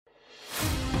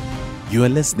You are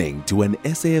listening to an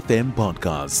SAFM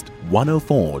podcast,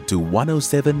 104 to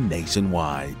 107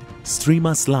 nationwide. Stream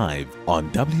us live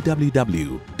on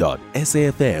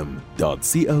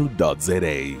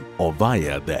www.safm.co.za or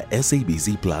via the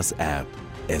SABC Plus app.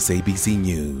 SABC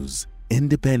News,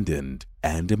 independent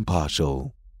and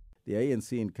impartial. The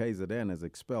ANC in KZN has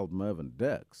expelled Mervyn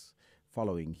Dirks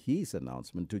following his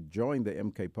announcement to join the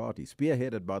MK party,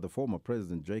 spearheaded by the former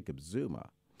President Jacob Zuma.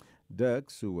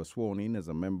 Dirks, who was sworn in as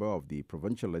a member of the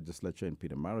Provincial Legislature in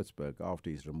Pietermaritzburg after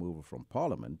his removal from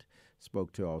Parliament,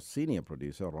 spoke to our Senior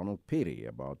Producer Ronald Phiri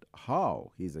about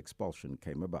how his expulsion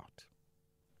came about.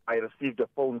 I received a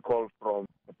phone call from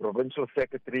the Provincial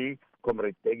Secretary,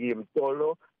 Comrade Peggy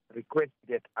Mtolo, request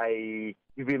that I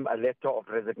give him a letter of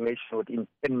resignation within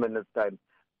 10 minutes' time.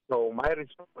 So my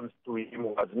response to him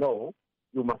was, no,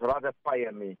 you must rather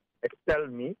fire me, expel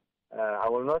me. I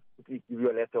will not give you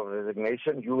a letter of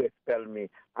resignation. You expel me.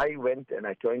 I went and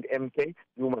I joined MK.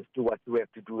 You must do what you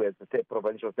have to do as the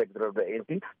Provincial Secretary of the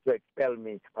ANC to expel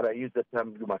me. But I used the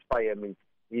term, you must fire me.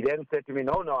 He then said to me,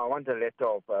 no, I want a letter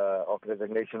of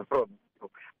resignation from you.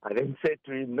 I then said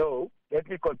to him, no, let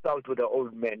me consult with the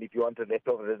old man if you want a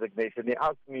letter of resignation. He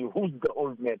asked me, who's the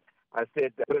old man? I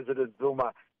said, President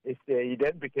Zuma. He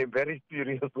then became very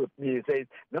furious with me. He says,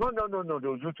 no,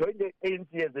 you joined the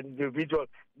ANC as an individual,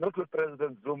 not with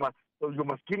President Zuma, so you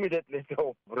must give me that letter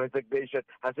of resignation.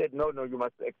 I said, no, you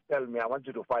must expel me. I want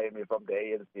you to fire me from the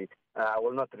ANC. I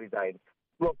will not resign.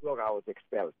 2 o'clock I was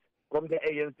expelled from the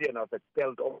ANC, and I was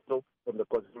expelled also from the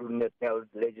KwaZulu-Natal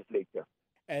Legislature.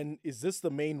 And is this the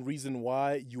main reason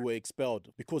why you were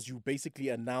expelled? Because you basically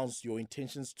announced your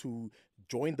intentions to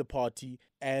join the party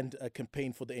and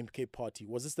campaign for the MK party.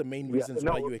 Was this the main reasons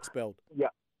why you were expelled? Yeah,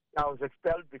 I was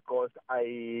expelled because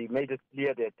I made it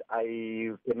clear that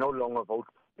I can no longer vote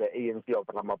for the ANC of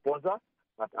Ramaphosa,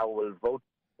 but I will vote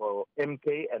for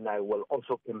MK and I will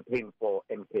also campaign for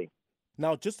MK.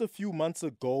 Now, just a few months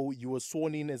ago, you were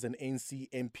sworn in as an ANC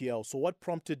MPL. So what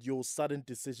prompted your sudden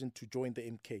decision to join the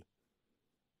MK?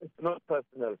 It's not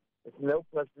personal. It's no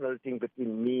personal thing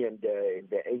between me and the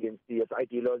ANC. It's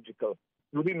ideological.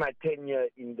 During my tenure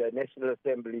in the National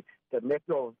Assembly, the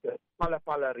matter of the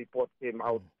Pala report came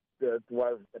out. It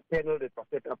was a panel that was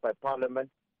set up by Parliament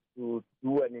to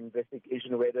do an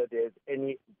investigation whether there's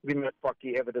any prima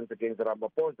facie evidence against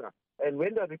Ramaphosa. And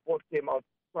when the report came out,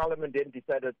 Parliament then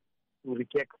decided to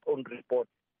reject its own report.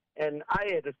 And I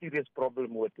had a serious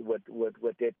problem with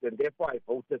it, and therefore I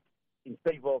voted in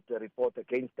favor of the report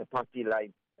against the party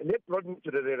line. And that brought me to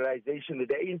the realization that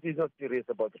the ANC is not serious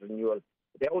about renewal.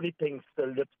 They're only paying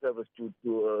lip service to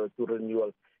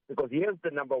renewal. Because here's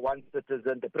the number one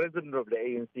citizen, the president of the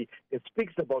ANC, that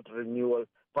speaks about renewal,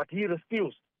 but he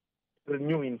refused to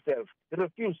renew himself. He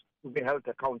refused to be held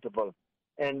accountable.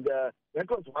 And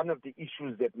that was one of the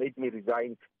issues that made me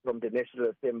resign from the National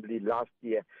Assembly last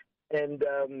year. And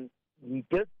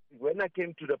when I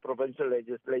came to the Provincial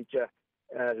Legislature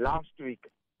last week,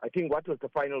 I think what was the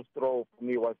final straw for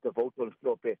me was the vote on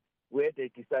Slope, where they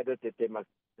decided that they must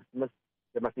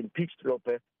impeach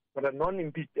Slope for a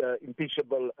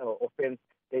non-impeachable offense.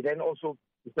 They then also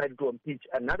decided to impeach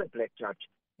another black judge.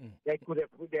 There could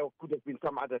have been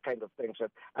some other kind of sanction.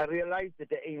 I realized that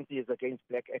the ANC is against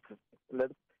black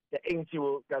excellence. The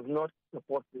ANC does not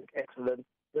support black excellence.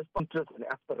 There's interests and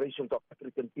aspirations of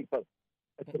African people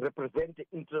to represent the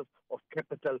interests of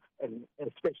capital and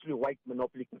especially white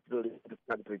monopoly capital in this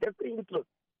country. That's the interest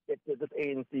that this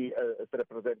ANC is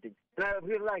representing. And I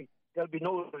realized there'll be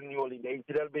no renewal in the ANC.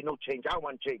 There'll be no change. I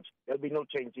want change. There'll be no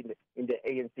change in the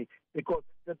ANC because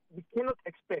we cannot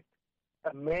expect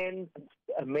a man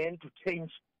to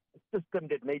change a system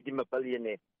that made him a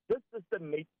billionaire. This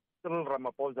system made Cyril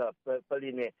Ramaphosa a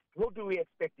billionaire. How do we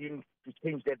expect him to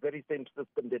change that very same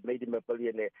system that made him a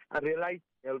billionaire? I realized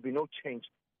there will be no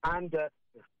change under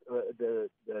the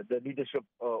leadership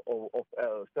of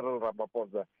Cyril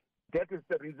Ramaphosa. That is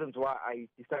the reasons why I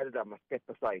decided I must step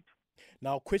aside.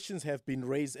 Now, questions have been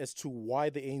raised as to why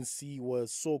the ANC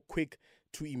was so quick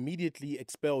to immediately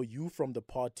expel you from the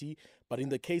party. But in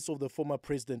the case of the former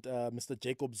president, Mr.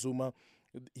 Jacob Zuma,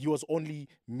 he was only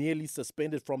merely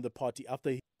suspended from the party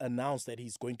after he announced that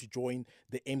he's going to join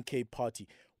the MK party.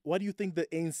 Why do you think the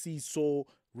ANC is so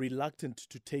reluctant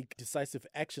to take decisive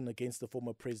action against the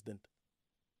former president?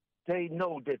 They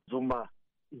know that Zuma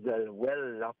is a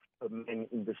well-loved man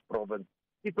in this province.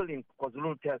 People in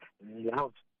KwaZulu-Natal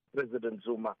love President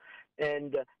Zuma.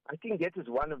 And I think that is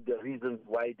one of the reasons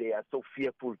why they are so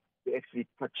fearful to actually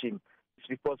touch him. It's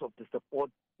because of the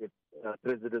support that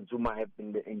President Zuma has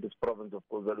in this province of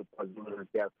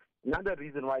KwaZulu-Natal. Another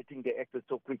reason why I think they acted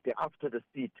so quickly after the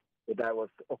seat that I was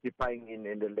occupying in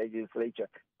the legislature,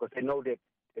 because I know that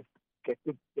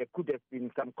there could have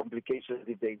been some complications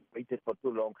if they waited for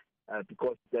too long,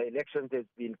 because the elections has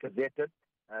been gazetted.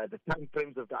 The time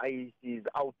frames of the IEC is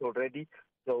out already,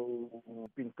 so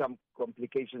been some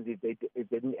complications if they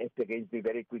didn't act against me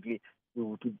very quickly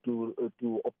to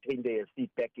obtain their seat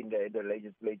back in the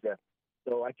legislature.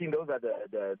 So I think those are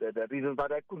the reasons.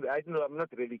 But I'm not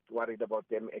really worried about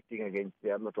them acting against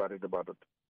me. I'm not worried about it.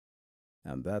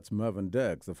 And that's Mervyn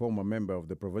Dirks, the former member of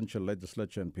the Provincial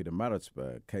Legislature in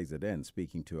Pietermaritzburg, KZN,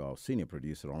 speaking to our senior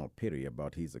producer Ronald Phiri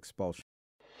about his expulsion.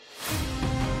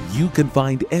 You can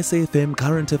find SAFM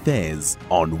Current Affairs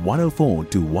on 104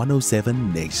 to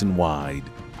 107 nationwide.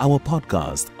 Our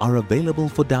podcasts are available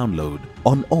for download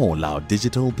on all our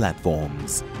digital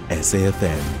platforms.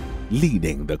 SAFM,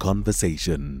 leading the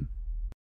conversation.